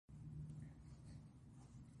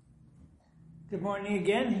Good morning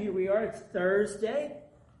again. Here we are. It's Thursday,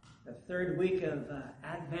 the third week of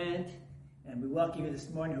Advent, and we welcome you this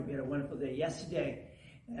morning. Hope you had a wonderful day yesterday,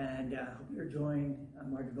 and hope you're enjoying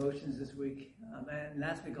our devotions this week and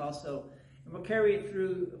last week also. And we'll carry it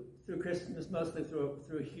through Christmas, mostly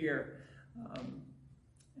through here,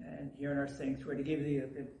 and here in our sanctuary to give you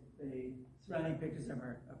the surrounding pictures of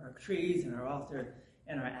our trees and our altar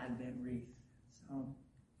and our Advent wreath.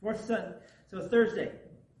 So Thursday.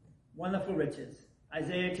 Wonderful riches.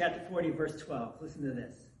 Isaiah chapter 40, verse 12. Listen to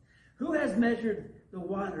this. Who has measured the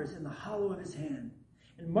waters in the hollow of his hand,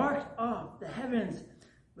 and marked off the heavens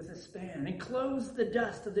with a span, and closed the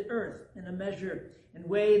dust of the earth in a measure, and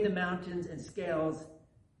weighed the mountains in scales,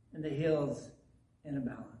 and the hills in a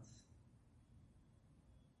balance?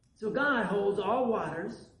 So God holds all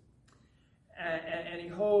waters, and he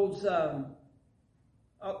holds all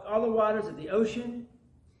the waters of the ocean,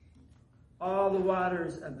 all the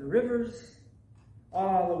waters of the rivers,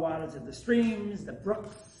 all the waters of the streams, the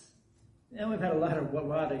brooks. And we've had a lot of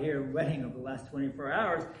water here wetting over the last 24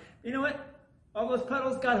 hours. You know what? All those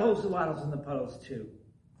puddles, God holds the waters in the puddles too.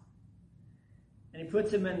 And he puts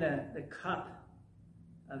them in the cup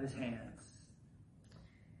of his hands.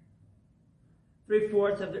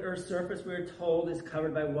 3/4 of the earth's surface, we're told, is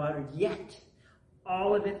covered by water, yet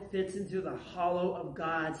all of it fits into the hollow of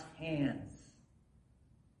God's hands.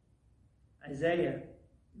 Isaiah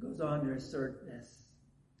goes on to assert this,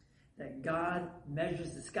 that God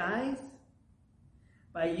measures the skies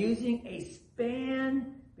by using a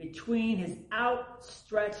span between his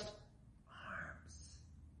outstretched arms.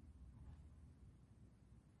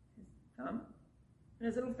 His thumb and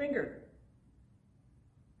his little finger.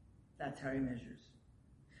 That's how he measures.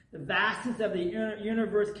 The vastness of the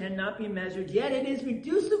universe cannot be measured, yet it is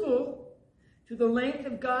reducible to the length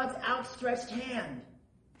of God's outstretched hand.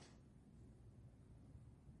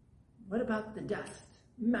 What about the dust,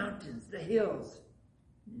 mountains, the hills?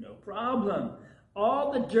 No problem.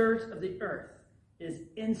 All the dirt of the earth is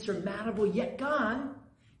insurmountable, yet God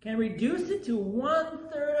can reduce it to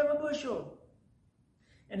 1/3 of a bushel.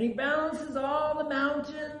 And he balances all the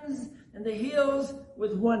mountains and the hills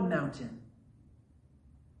with one mountain.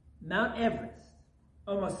 Mount Everest,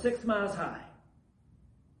 almost 6 miles high,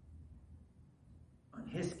 on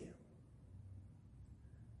his scale.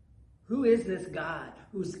 Who is this God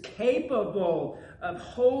who's capable of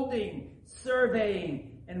holding,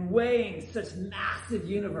 surveying, and weighing such massive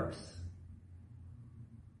universe?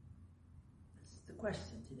 That's the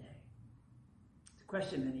question today. It's a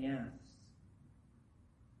question that he asks.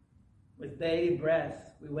 With bated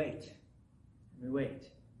breath, we wait. And we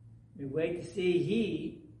wait. We wait to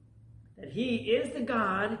see that he is the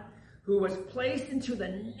God who was placed into the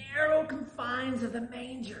narrow confines of the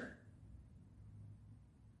manger.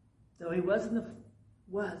 Though he was in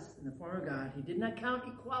the form of God, he did not count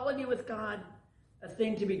equality with God a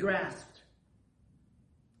thing to be grasped.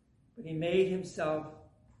 But he made himself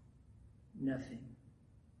nothing.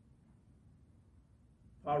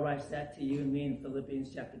 Paul writes that to you and me in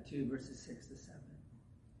Philippians chapter 2, verses 6 to 7.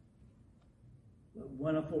 What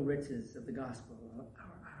wonderful riches of the gospel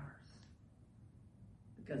are ours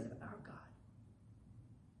because of our God.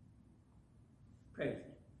 Pray with me.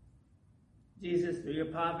 Jesus, through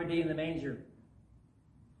your poverty in the manger,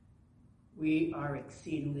 we are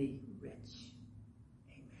exceedingly rich.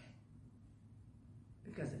 Amen.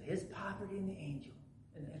 Because of his poverty in the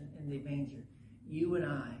manger, you and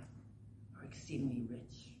I are exceedingly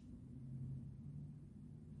rich.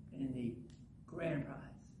 And the grand prize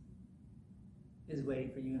is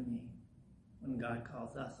waiting for you and me when God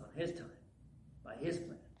calls us on his time, by his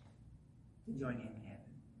plan, to join him in heaven.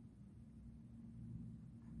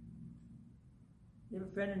 You have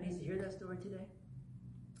a friend that needs to hear that story today?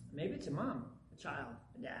 Maybe it's a mom, a child,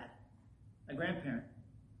 a dad, a grandparent,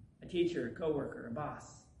 a teacher, a coworker, a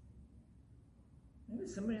boss. Maybe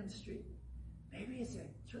it's somebody on the street. Maybe it's a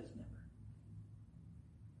church member.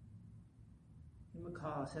 Give them a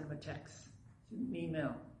call, send them a text, send them an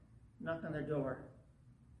email, knock on their door,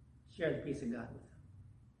 share the peace of God with them.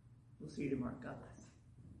 We'll see you tomorrow. God bless.